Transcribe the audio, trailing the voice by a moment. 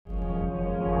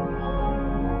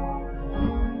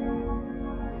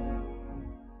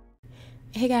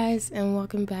Hey guys, and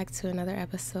welcome back to another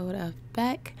episode of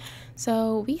Beck.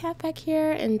 So we have Beck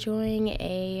here enjoying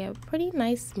a pretty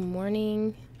nice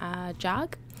morning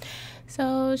jog.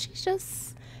 So she's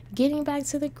just getting back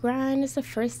to the grind. It's the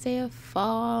first day of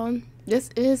fall.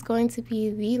 This is going to be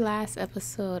the last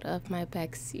episode of my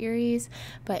Beck series,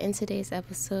 but in today's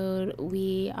episode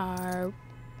we are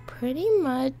pretty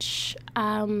much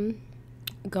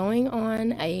going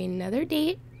on another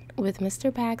date with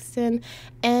Mr. Paxton,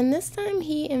 and this time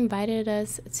he invited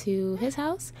us to his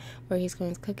house where he's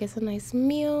going to cook us a nice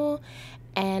meal.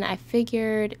 And I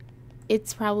figured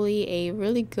it's probably a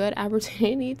really good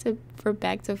opportunity for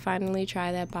Beck to finally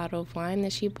try that bottle of wine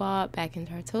that she bought back in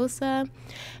𝘪𝘀.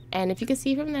 And if you can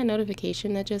see from that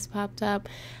notification that just popped up,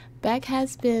 Beck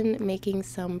has been making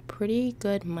some pretty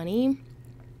good money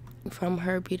from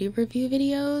her beauty review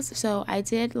videos. So I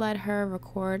did let her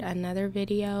record another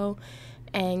video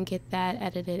and get that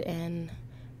edited and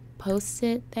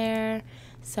posted there.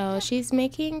 So she's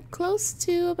making close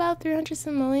to about 300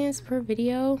 simoleons per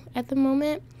video at the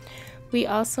moment. We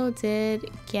also did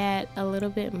get a little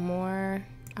bit more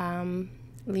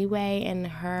leeway in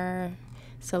her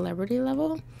celebrity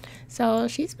level, so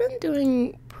she's been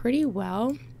doing pretty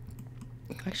well.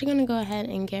 I'm actually gonna go ahead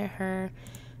and get her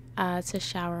to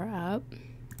shower up.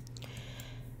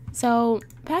 So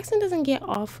Paxton doesn't get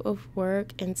off of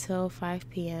work until 5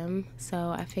 p.m.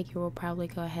 so I figure we'll probably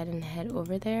go ahead and head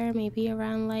over there maybe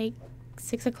around like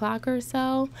 6 o'clock or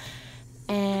so.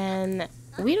 And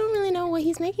we don't really know what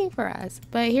he's making for us,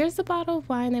 but here's the bottle of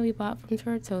wine that we bought from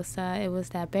𝘪𝘀. It was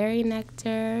that berry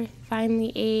nectar,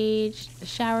 finely aged. The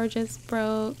shower just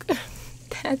broke.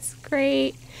 That's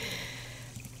great.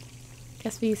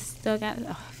 Guess we still got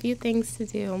a few things to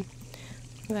do.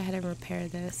 Go ahead and repair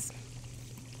this.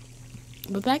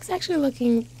 But Beck's actually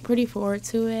looking pretty forward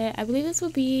to it. I believe this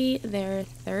will be their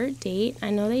third date.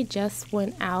 I know they just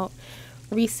went out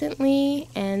recently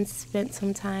and spent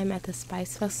some time at the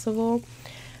Spice Festival.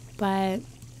 But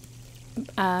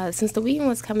since the weekend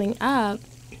was coming up,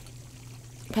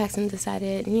 Paxton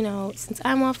decided, since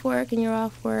I'm off work and you're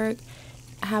off work,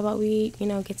 how about we,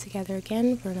 get together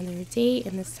again for another date,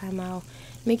 and this time I'll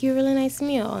make you a really nice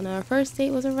meal. And our first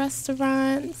date was a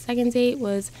restaurant. Second date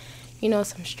was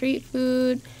some street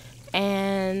food,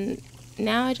 and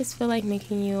now I just feel like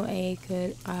making you a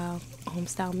good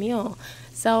home-style meal.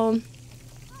 So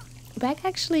Beck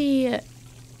actually,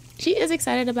 she is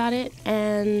excited about it,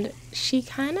 and she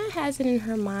kind of has it in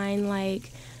her mind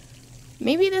like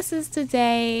maybe this is the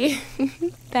day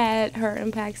that her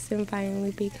and Paxton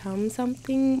finally become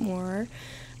something more.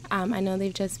 I know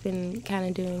they've just been kind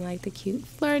of doing like the cute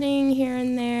flirting here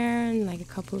and there and like a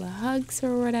couple of hugs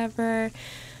or whatever.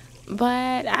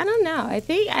 But I don't know. I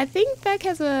think Beck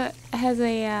has a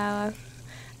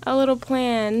little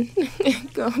plan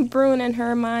brewing in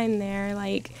her mind there.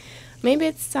 Like maybe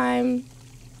it's time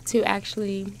to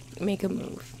actually make a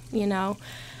move. Now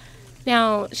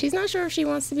she's not sure if she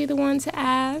wants to be the one to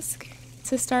ask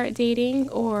to start dating,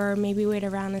 or maybe wait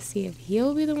around to see if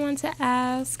he'll be the one to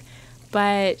ask.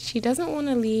 But she doesn't want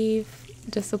to leave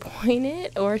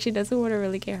disappointed, or she doesn't want to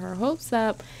really get her hopes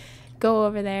up. Go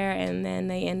over there and then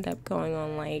they end up going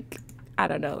on like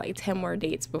 10 more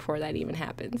dates before that even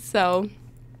happens. So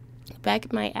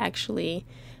Beck might actually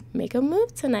make a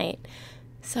move tonight,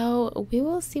 so we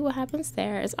will see what happens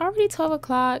there. It's already 12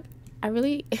 o'clock.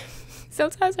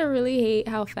 Sometimes I really hate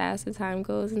how fast the time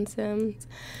goes in Sims,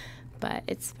 but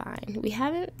it's fine. We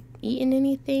haven't eaten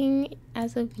anything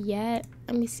as of yet.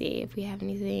 Let me see if we have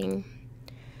anything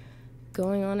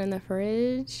going on in the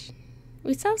fridge.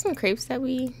 We still have some crepes that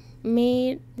we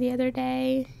made the other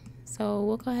day, so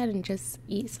we'll go ahead and just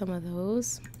eat some of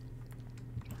those.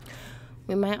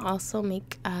 We might also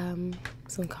make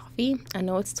some coffee. I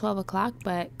know it's 12 o'clock,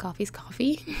 but coffee's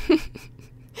coffee.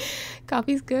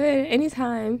 Coffee's good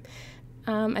anytime.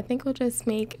 I think we'll just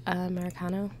make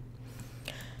Americano.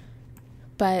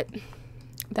 But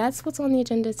that's what's on the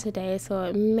agenda today, so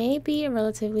it may be a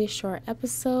relatively short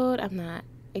episode. I'm not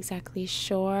exactly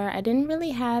sure. I didn't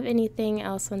really have anything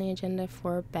else on the agenda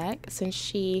for Beck, since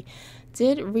she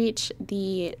did reach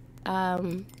the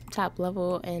top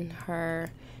level in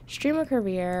her streamer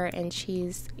career, and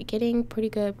she's getting pretty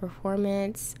good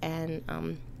performance and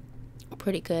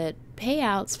pretty good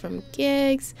payouts from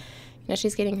gigs.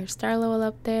 She's getting her star level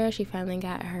up there. She finally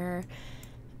got her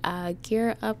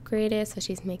gear upgraded, so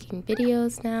she's making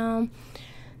videos now.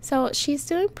 So she's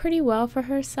doing pretty well for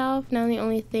herself. Now the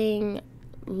only thing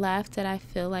left that I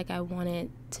feel like I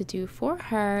wanted to do for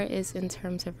her is in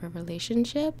terms of her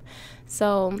relationship.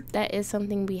 So that is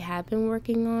something we have been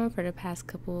working on for the past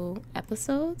couple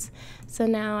episodes. So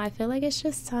now I feel like it's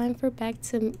just time for Beck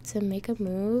to make a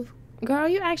move. Girl, are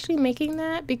you actually making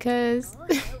that? Because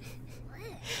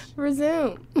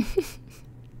resume.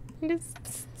 You're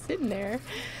just sitting there.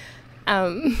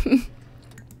 But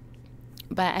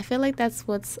I feel like that's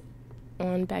what's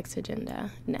on Beck's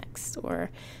agenda next, or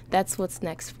that's what's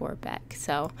next for Beck.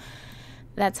 So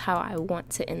that's how I want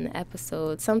to end the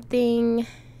episode. Something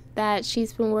that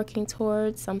she's been working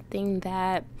towards, something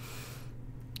that,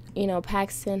 you know,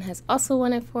 Paxton has also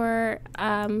wanted for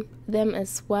them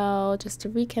as well, just to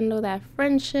rekindle that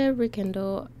friendship,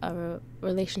 rekindle a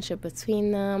relationship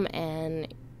between them,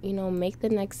 and, you know, make the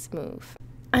next move.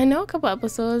 I know a couple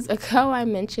episodes ago I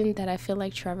mentioned that I feel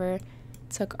like Trevor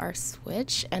took our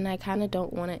switch, and I kind of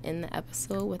don't want to end the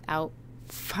episode without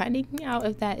finding out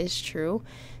if that is true.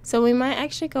 So we might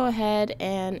actually go ahead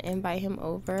and invite him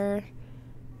over,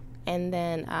 and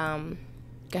then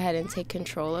go ahead and take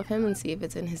control of him and see if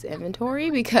it's in his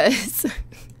inventory, because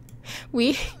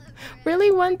we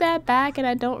really want that back, and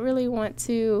I don't really want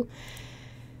to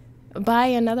buy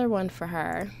another one for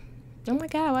her. Oh my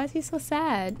god, why is he so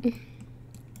sad?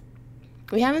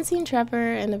 We haven't seen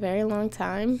Trevor in a very long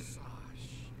time.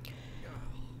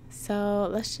 So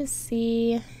let's just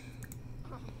see.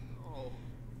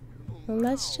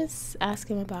 Let's just ask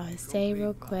him about his day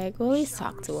real quick. We'll at least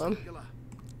talk to him.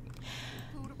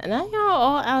 And now y'all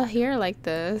all out here like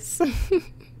this.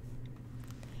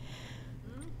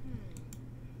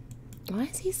 Why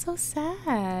is he so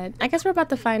sad? I guess we're about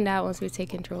to find out once we take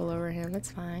control over him.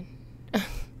 That's fine.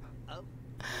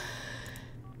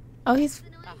 Oh, he's...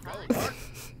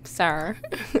 Sir.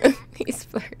 He's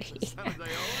flirty.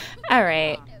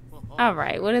 Alright.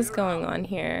 Alright, what is going on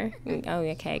here? Oh,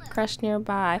 okay. Crush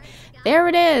nearby. There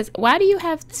it is. Why do you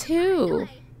have two?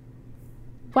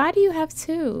 Why do you have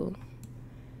two?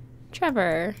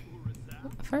 Trevor.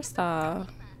 First off,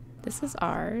 this is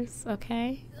ours,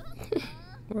 okay?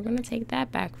 We're gonna take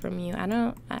that back from you.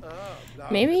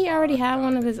 Maybe he already had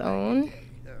one of his own.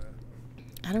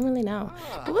 I don't really know.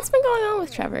 But what's been going on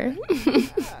with Trevor?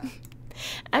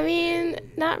 I mean,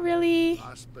 not really.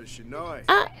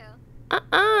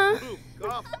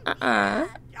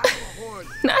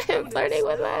 Not him flirting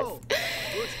with us.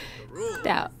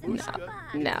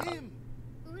 No.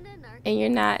 And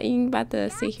you about to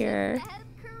sit here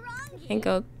and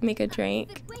go make a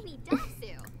drink.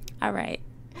 Alright.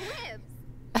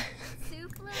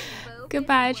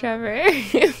 Goodbye, Trevor.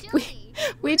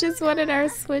 we just wanted our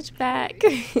switch back.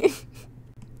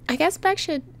 I guess Beck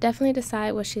should definitely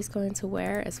decide what she's going to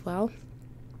wear as well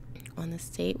on this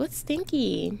date. What's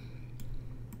stinky?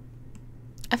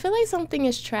 I feel like something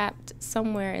is trapped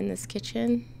somewhere in this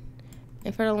kitchen,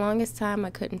 and for the longest time I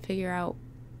couldn't figure out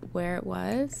where it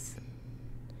was,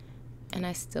 and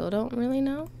I still don't really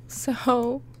know.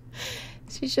 So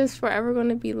she's just forever going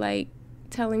to be like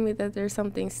telling me that there's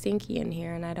something stinky in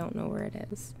here and I don't know where it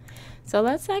is. So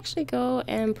let's actually go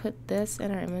and put this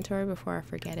in our inventory before I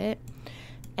forget it.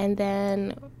 And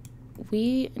then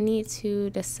we need to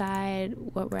decide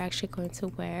what we're actually going to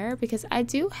wear, because I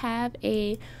do have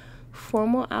a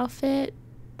formal outfit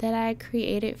that I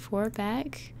created for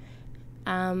Beck.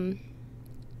 But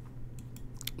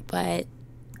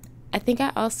I think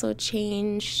I also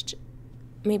changed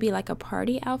maybe like a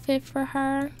party outfit for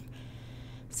her.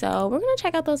 So we're gonna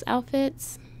check out those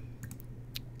outfits.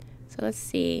 So let's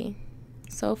see.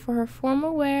 So for her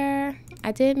formal wear,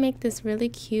 I did make this really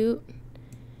cute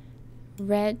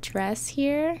red dress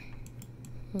here. I'm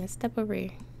gonna step over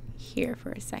here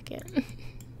for a second.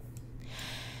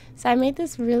 So I made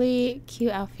this really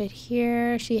cute outfit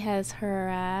here. She has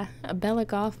her Bella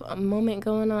Goth moment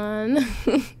going on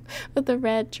with the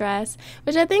red dress,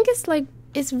 which I think is like,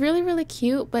 it's really, really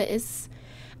cute, but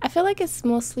I feel like it's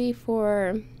mostly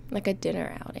for like a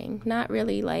dinner outing. Not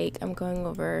really like I'm going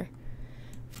over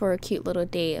for a cute little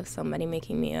date of somebody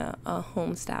making me a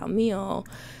home style meal.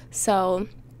 So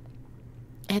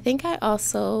I think I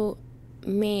also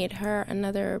made her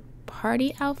another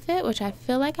party outfit, which I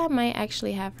feel like I might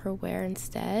actually have her wear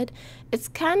instead. It's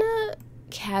kind of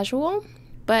casual,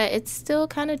 but it's still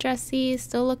kind of dressy,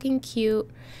 still looking cute,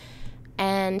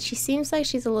 and she seems like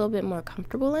she's a little bit more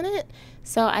comfortable in it.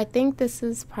 So I think this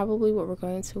is probably what we're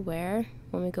going to wear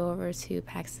when we go over to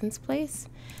Paxton's place.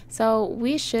 So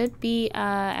we should be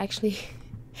actually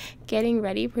getting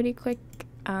ready pretty quick.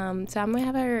 So I'm gonna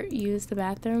have her use the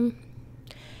bathroom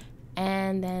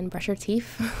and then brush her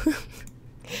teeth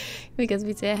because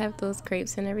we did have those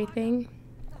crepes and everything.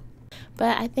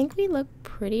 But I think we look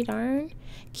pretty darn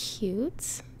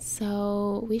cute.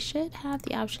 So we should have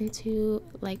the option to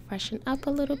like freshen up a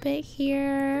little bit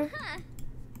here.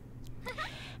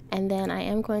 And then I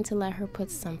am going to let her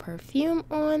put some perfume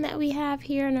on that we have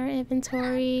here in our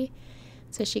inventory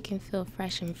so she can feel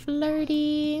fresh and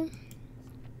flirty.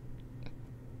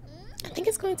 I think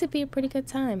it's going to be a pretty good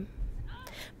time.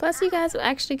 Plus, you guys will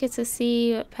actually get to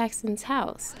see Paxton's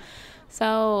house.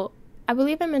 So I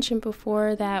believe I mentioned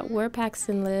before that where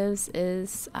Paxton lives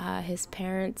is his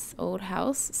parents' old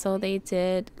house. So they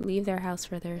did leave their house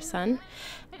for their son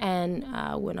and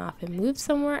went off and moved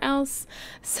somewhere else.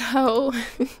 So,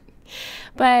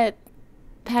 but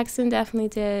Paxton definitely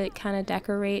did kind of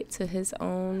decorate to his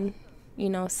own, you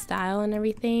know, style and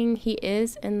everything. He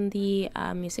is in the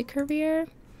music career.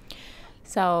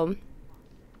 So,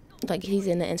 like, he's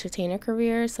in the entertainer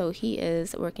career, so he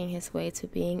is working his way to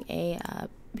being a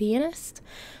pianist.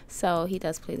 So he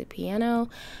does play the piano.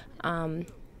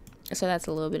 So that's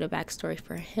a little bit of backstory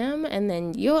for him, and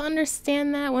then you'll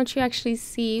understand that once you actually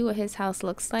see what his house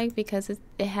looks like, because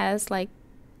it has, like,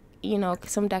 you know,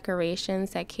 some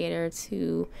decorations that cater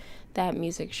to that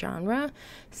music genre.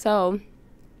 So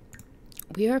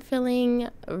we are feeling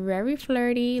very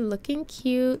flirty, looking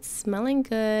cute, smelling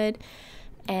good.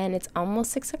 And it's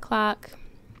almost 6 o'clock.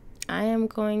 I am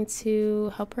going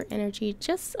to help her energy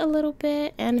just a little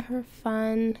bit and her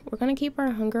fun. We're going to keep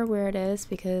our hunger where it is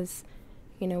because,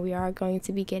 you know, we are going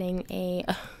to be getting a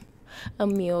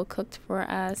meal cooked for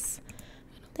us.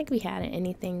 I don't think we had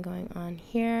anything going on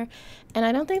here. And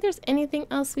I don't think there's anything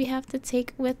else we have to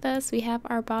take with us. We have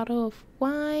our bottle of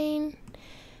wine.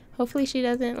 Hopefully she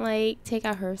doesn't, like, take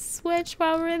out her Switch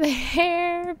while we're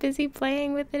there, busy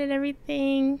playing with it and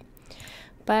everything.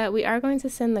 But we are going to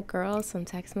send the girls some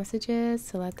text messages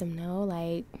to let them know,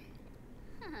 like,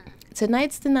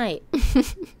 tonight's the night.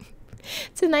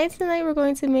 Tonight's the night we're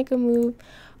going to make a move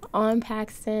on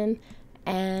Paxton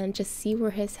and just see where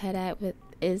his head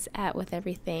is at with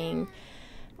everything.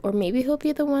 Or maybe he'll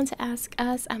be the one to ask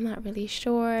us. I'm not really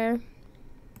sure.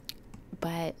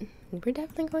 But we're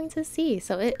definitely going to see.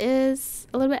 So it is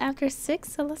a little bit after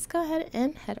 6, so let's go ahead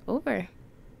and head over.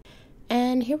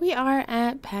 And here we are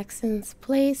at Paxton's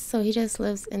place. So he just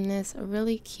lives in this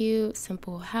really cute,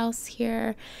 simple house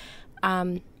here.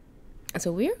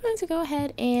 So we are going to go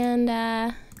ahead and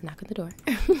knock on the door.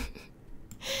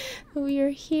 We are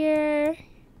here.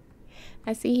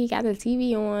 I see he got the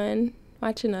TV on,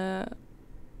 watching a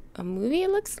movie, it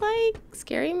looks like.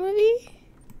 Scary movie.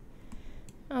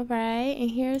 All right,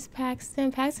 and here's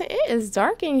Paxton. Paxton, it is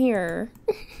dark in here.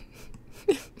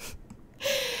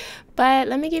 But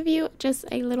let me give you just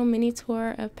a little mini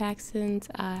tour of Paxton's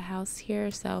house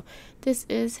here. So this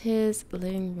is his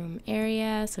living room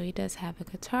area. So he does have a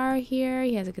guitar here.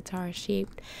 He has a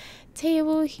guitar-shaped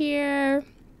table here.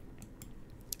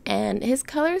 And his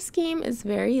color scheme is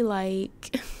very,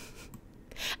 like,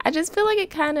 I just feel like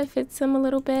it kind of fits him a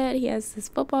little bit. He has this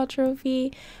football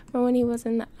trophy from when he was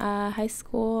in high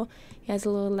school. He has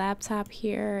a little laptop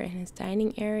here in his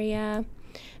dining area.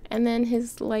 And then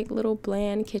his, like, little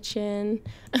bland kitchen.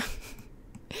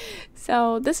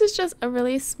 So this is just a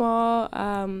really small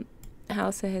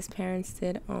house that his parents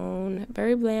did own.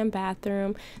 Very bland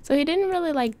bathroom. So he didn't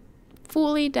really, like,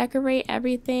 fully decorate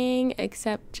everything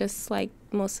except just, like,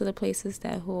 most of the places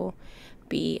that he'll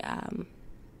be,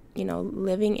 you know,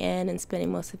 living in and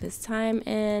spending most of his time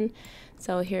in.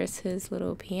 So here's his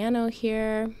little piano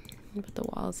here. Put the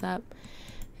walls up.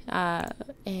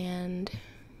 And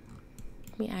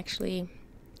let me actually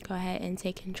go ahead and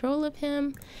take control of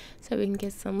him so we can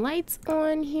get some lights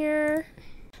on here.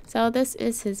 So this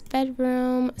is his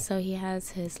bedroom. So he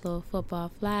has his little football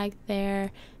flag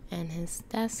there and his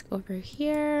desk over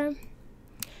here.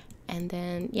 And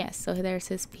then, yes, so there's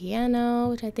his piano,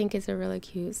 which I think is a really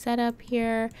cute setup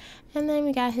here. And then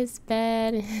we got his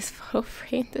bed and his photo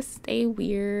frame to stay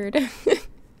weird.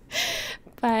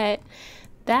 But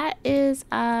that is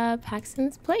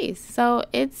Paxton's place. So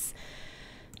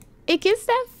it gets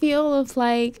that feel of,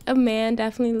 like, a man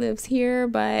definitely lives here,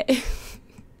 but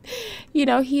you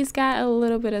know, he's got a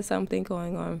little bit of something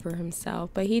going on for himself.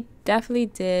 But he definitely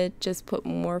did just put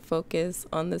more focus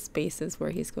on the spaces where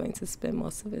he's going to spend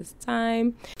most of his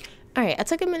time. Alright, I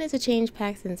took a minute to change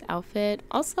Paxton's outfit.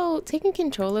 Also, taking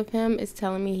control of him is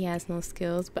telling me he has no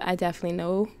skills, but I definitely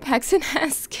know Paxton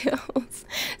has skills.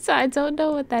 So I don't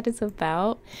know what that is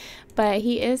about. But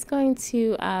he is going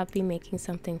to be making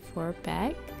something for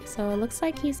Beck. So it looks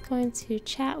like he's going to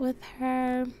chat with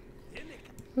her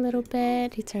a little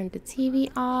bit. He turned the TV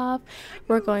off.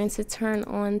 We're going to turn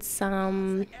on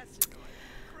some...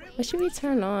 What should we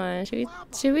turn on?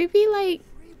 Should we be, like,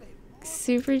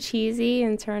 super cheesy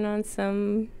and turn on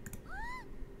some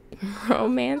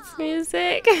romance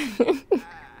music.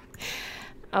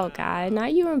 Oh God,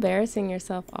 not you embarrassing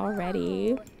yourself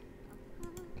already.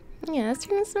 Yeah, let's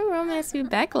turn into some romance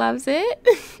music. Beck loves it.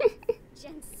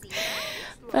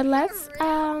 But let's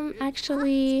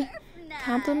actually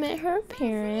compliment her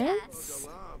appearance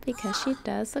because she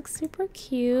does look super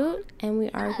cute, and we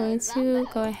are going to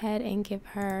go ahead and give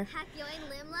her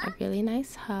a really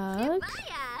nice hug.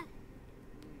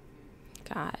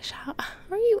 Gosh, how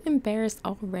are you embarrassed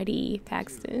already,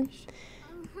 Paxton?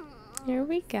 Here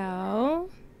we go.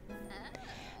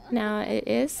 Now it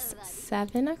is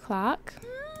 7 o'clock.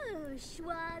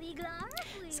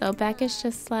 So Beck is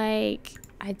just like,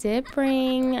 I did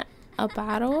bring a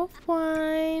bottle of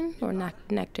wine, or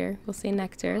nectar. We'll say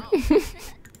nectar.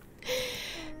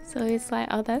 So he's like,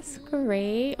 oh, that's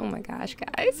great. Oh my gosh,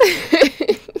 guys.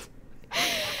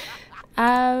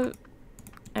 All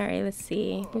right, let's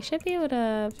see. We should be able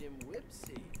to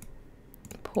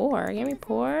pour. Can we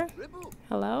pour?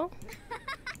 Hello?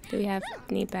 Do we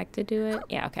need Beck to do it?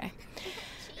 Yeah, okay.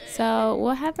 So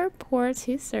we'll have her pour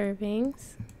 2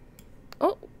 servings.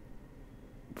 Oh,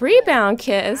 rebound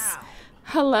kiss.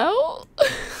 Hello?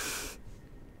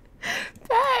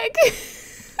 Beck.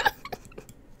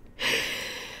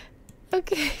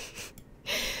 Okay.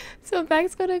 So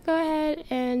Beck's gonna go ahead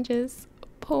and just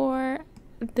pour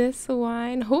this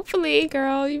wine. Hopefully,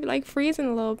 girl, you're like freezing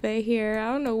a little bit here.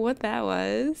 I don't know what that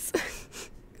was.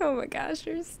 Oh my gosh,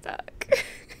 you're stuck.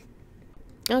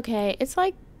 Okay, it's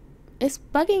like, it's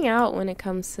bugging out when it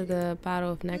comes to the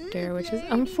bottle of nectar, which is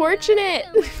unfortunate.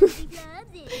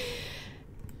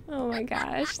 Oh my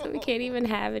gosh, so we can't even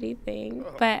have anything.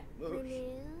 But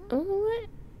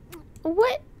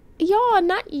what? Y'all,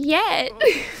 not yet.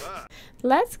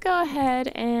 Let's go ahead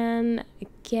and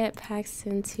get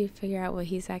Paxton to figure out what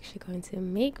he's actually going to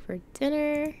make for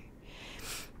dinner.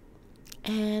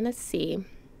 And let's see.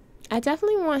 I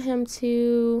definitely want him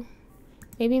to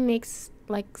maybe make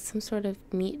like some sort of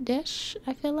meat dish,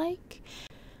 I feel like.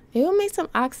 Maybe we'll make some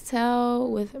oxtail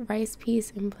with rice,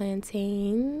 peas, and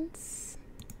plantains.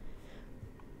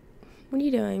 What are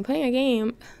you doing? Playing a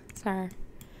game? Sorry.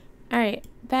 Alright,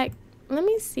 Beck, let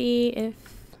me see if...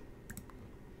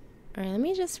 Alright, let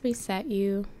me just reset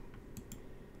you.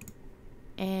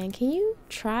 And can you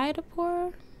try to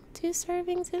pour 2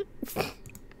 servings in?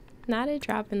 Not a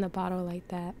drop in the bottle like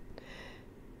that.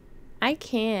 I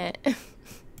can't.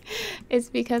 It's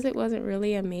because it wasn't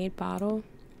really a made bottle.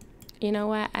 You know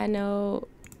what? I know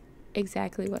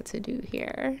exactly what to do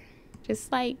here.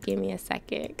 Just like give me a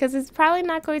second, because it's probably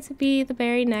not going to be the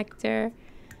berry nectar.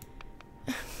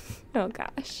 Oh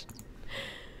gosh.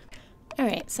 All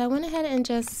right, so I went ahead and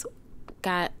just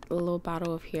got a little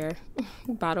bottle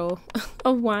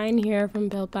of wine here from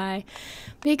Built By,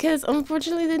 because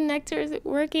unfortunately the nectar isn't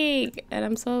working, and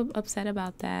I'm so upset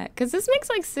about that, because this makes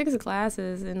like 6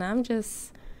 glasses and I'm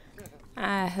just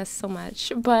that's so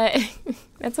much, but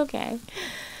that's okay.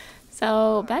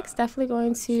 So Beck's definitely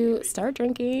going to start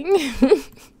drinking.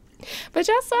 But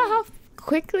y'all saw how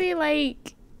quickly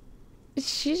like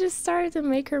she just started to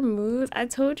make her moves. I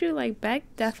told you, like, Beck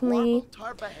definitely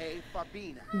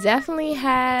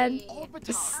had,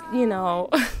 you know,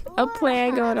 a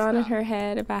plan going on in her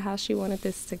head about how she wanted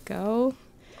this to go.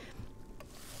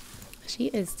 She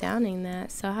is downing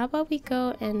that. So how about we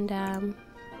go and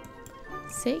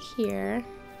sit here.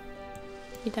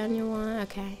 You done your one?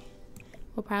 Okay.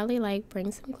 We'll probably like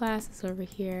bring some glasses over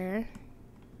here.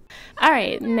 All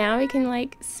right, now we can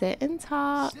like sit and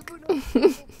talk.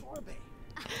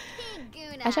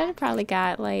 I should have probably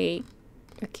got like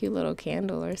a cute little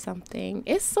candle or something.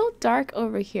 It's so dark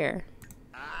over here.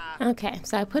 Okay,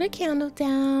 so I put a candle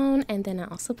down, and then I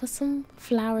also put some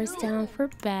flowers down for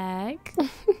Beck.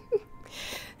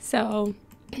 So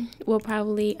we'll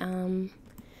probably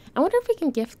I wonder if we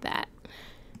can gift that.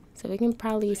 So we can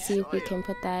probably see if we can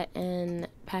put that in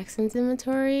Paxton's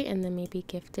inventory and then maybe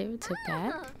gift it to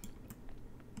Beck.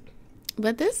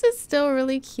 But this is still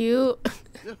really cute.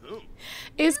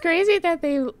 It's crazy that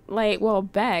they, like, well,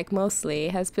 Beck mostly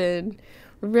has been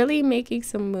really making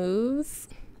some moves.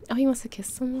 Oh, he wants to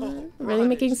kiss someone? Really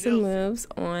making some moves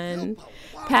on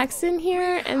Paxton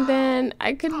here. And then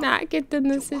I could not get them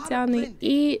to sit down and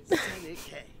eat.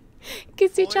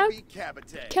 Because each other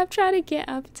kept trying to get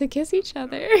up to kiss each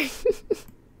other.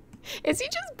 Is he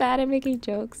just bad at making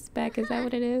jokes, Beck? Is that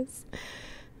what it is?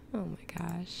 Oh my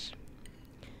gosh.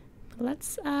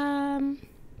 Let's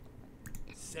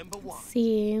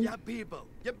see.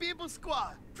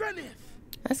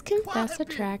 Let's confess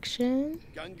attraction.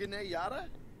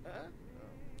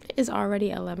 It is already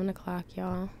 11 o'clock,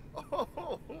 y'all.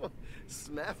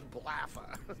 Smith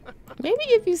blaffa. Maybe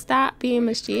if you stop being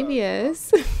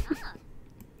mischievous.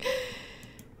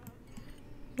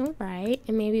 Alright,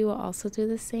 and maybe we'll also do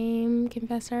the same.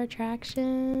 Confess our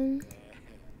attraction.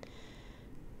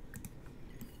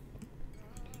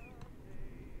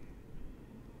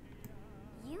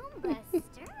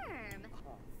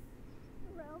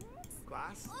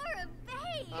 Glass?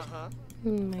 Oh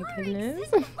my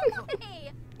goodness.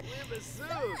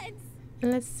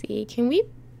 And let's see, can we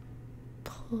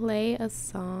play a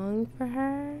song for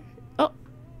her? Oh,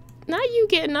 not you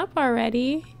getting up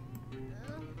already.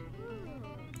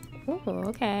 Oh,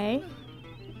 okay.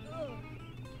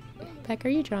 Beck, are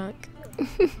you drunk?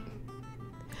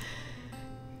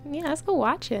 Yeah, let's go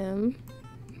watch him.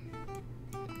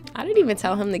 I didn't even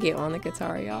tell him to get on the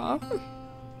guitar, y'all.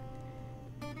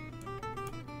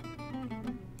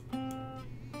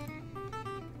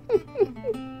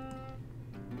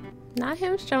 Not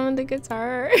him strumming the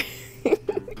guitar.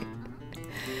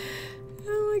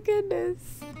 Oh my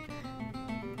goodness.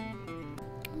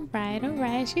 Alright,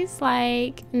 alright. She's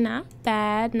like, not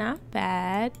bad, not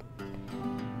bad.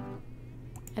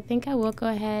 I think I will go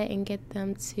ahead and get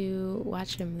them to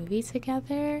watch a movie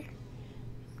together.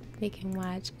 They can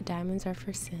watch Diamonds Are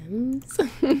for Sims.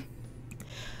 We'll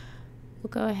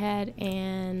go ahead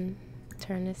and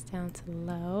turn this down to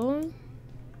low.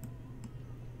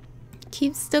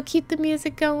 Still keep the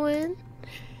music going.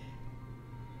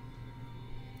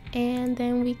 And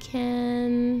then we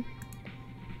can,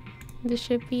 there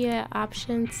should be an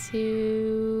option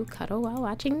to cuddle while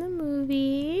watching the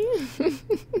movie.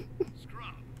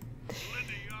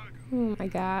 Oh my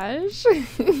gosh.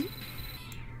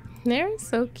 They're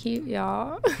so cute,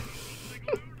 y'all.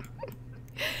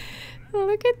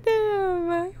 Look at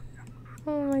them.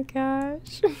 Oh my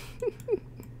gosh.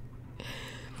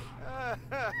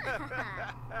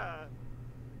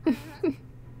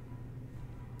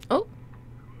 Oh,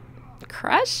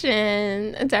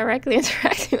 crushing. Directly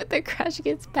interacting with the crush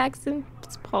gets Paxton's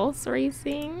pulse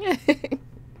racing.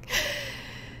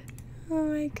 Oh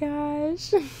my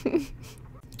gosh.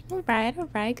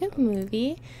 Alright, good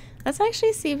movie. Let's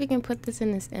actually see if we can put this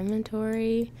in this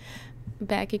inventory.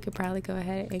 Beck, you could probably go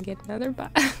ahead and get another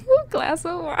glass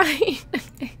of wine.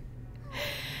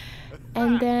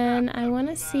 And then I want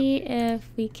to see if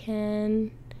we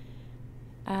can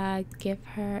give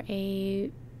her a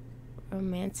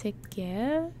romantic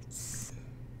gift.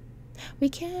 We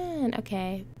can.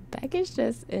 Okay. Beck is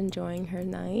just enjoying her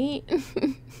night.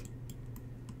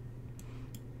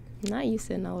 Not you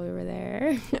sitting all over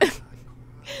there.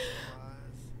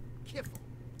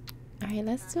 Alright,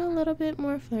 let's do a little bit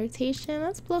more flirtation.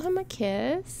 Let's blow him a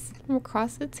kiss from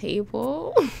across the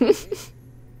table.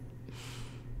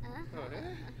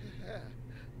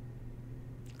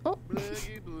 Oh.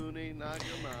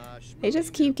 They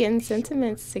just keep getting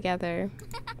sentiments together.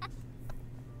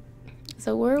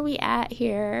 So where are we at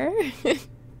here?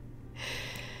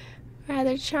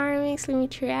 Rather charming, extremely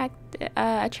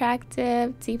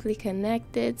attractive, deeply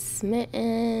connected,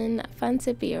 smitten, fun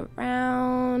to be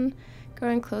around,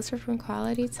 growing closer from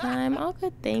quality time. All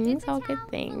good things, all good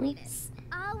things.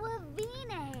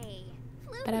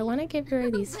 But I want to give her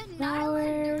these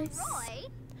flowers.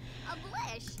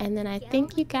 And then I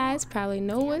think you guys probably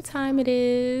know what time it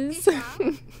is. So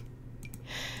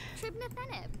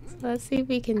let's see if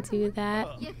we can do that.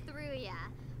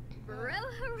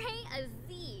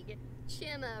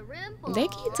 They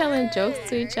keep telling jokes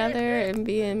to each other and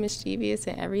being mischievous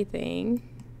and everything.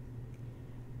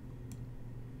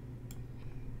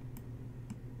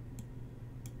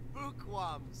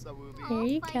 Here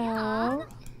you go.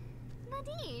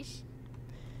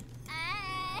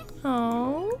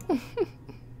 Oh.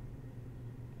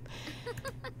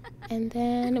 And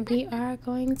then we are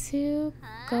going to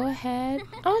go ahead.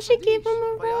 Oh, she gave him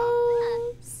a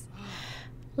rose.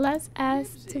 Let's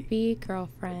ask to be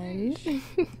girlfriend.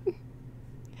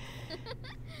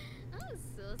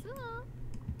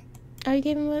 Oh, you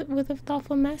gave him with a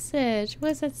thoughtful message. What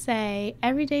does it say?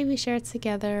 Every day we share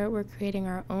together, we're creating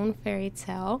our own fairy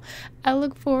tale. I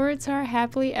look forward to our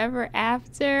happily ever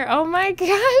after. Oh my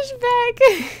gosh, Beck.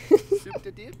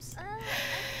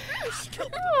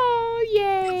 Oh,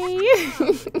 yay.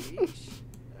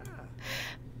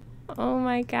 Oh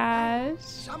my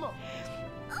gosh.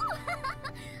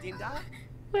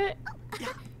 What?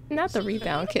 Not the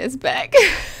rebound kiss, Beck.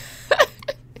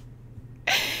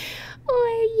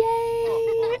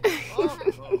 Oh,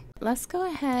 yay. Let's go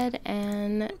ahead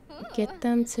and get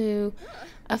them to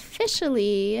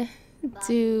officially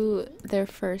do their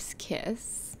first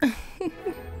kiss.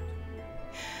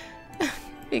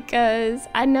 Because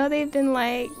I know they've been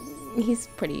like, he's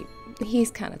pretty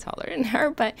he's kind of taller than her,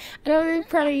 but I know they've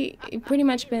probably pretty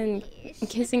much been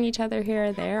kissing each other here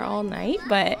or there all night,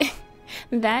 but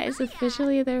that is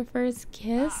officially their first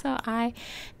kiss, so I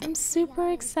am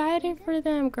super excited for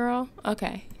them, girl.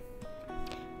 Okay.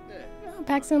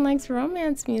 Paxton likes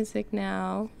romance music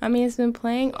now. I mean, it's been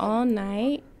playing all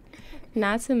night.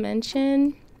 Not to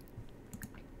mention,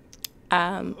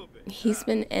 he's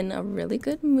been in a really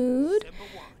good mood.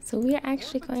 So we are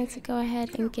actually going to go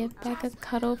ahead and give Beck a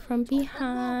cuddle from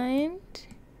behind.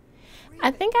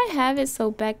 I think I have it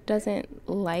so Beck doesn't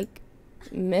like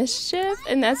mischief,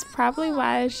 and that's probably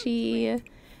why she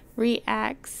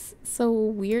reacts so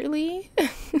weirdly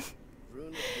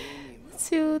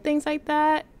to things like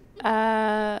that.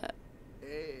 Or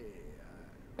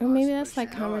maybe that's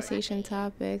like conversation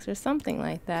topics or something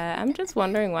like that. I'm just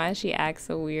wondering why she acts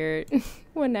so weird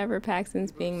whenever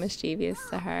Paxton's being mischievous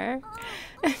to her.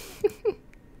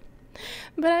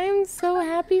 But I am so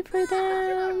happy for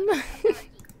them.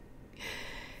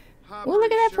 Oh, look at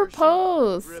that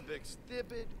propose.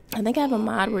 I think I have a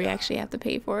mod where you actually have to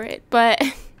pay for it, but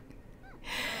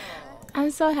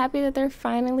I'm so happy that they're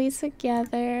finally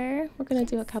together. We're gonna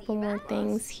do a couple more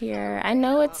things here. I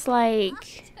know it's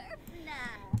like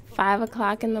 5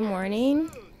 o'clock in the morning,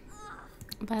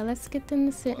 but let's get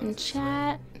them to sit and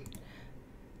chat.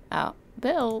 Oh,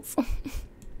 bills.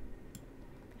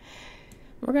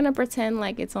 We're gonna pretend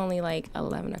like it's only like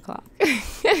 11 o'clock.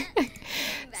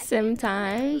 Sim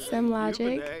time, sim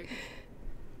logic.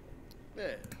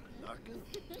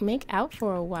 Make out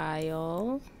for a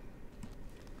while.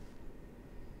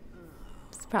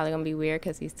 It's probably gonna be weird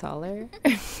because he's taller.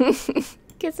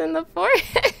 Kiss in the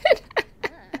forehead.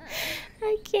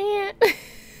 I can't.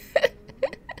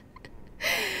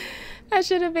 I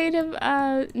should have made him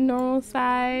normal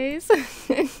size.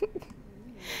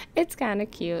 It's kind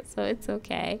of cute, so it's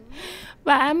okay.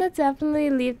 But I'm gonna definitely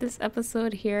leave this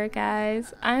episode here,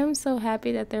 guys. I'm so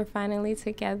happy that they're finally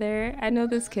together. I know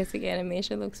this kissing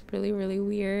animation looks really, really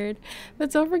weird,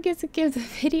 but don't forget to give the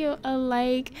video a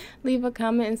like, leave a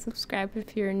comment, and subscribe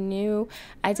if you're new.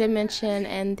 I did mention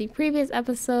in the previous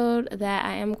episode that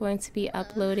I am going to be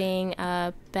uploading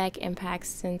Beck and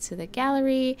Paxton to the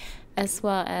gallery, as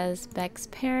well as Beck's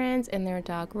parents and their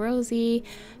dog Rosie.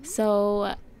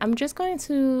 So I'm just going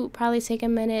to probably take a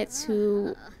minute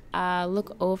to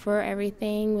look over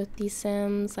everything with these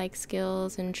Sims, like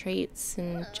skills and traits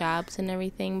and jobs and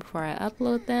everything before I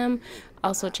upload them.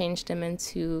 Also change them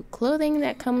into clothing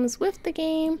that comes with the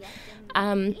game.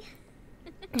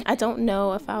 I don't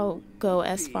know if I'll go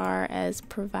as far as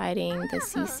providing the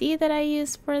CC that I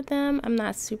use for them. I'm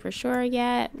not super sure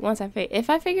yet. If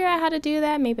I figure out how to do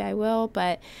that, maybe I will,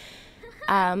 but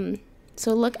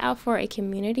so look out for a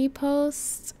community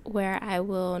post where I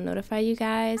will notify you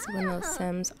guys when those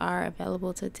Sims are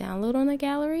available to download on the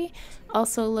gallery.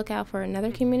 Also look out for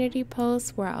another community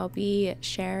post where I'll be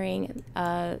sharing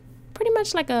pretty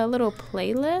much like a little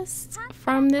playlist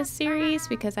from this series,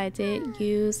 because I did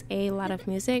use a lot of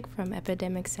music from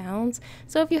Epidemic Sounds.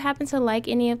 So if you happen to like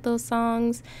any of those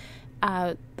songs,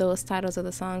 those titles of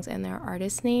the songs and their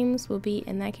artist names will be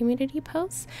in that community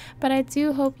post. But I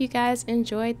do hope you guys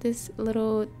enjoyed this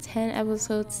little 10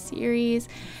 episode series,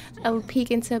 a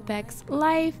peek into Beck's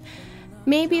life.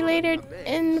 Maybe later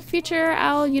in the future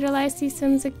I'll utilize these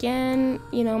Sims again.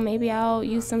 You know, maybe I'll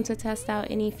use them to test out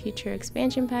any future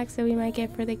expansion packs that we might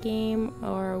get for the game,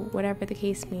 or whatever the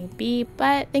case may be.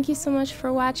 But thank you so much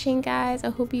for watching, guys. I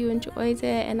hope you enjoyed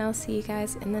it, and I'll see you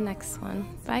guys in the next one.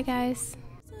 Bye, guys.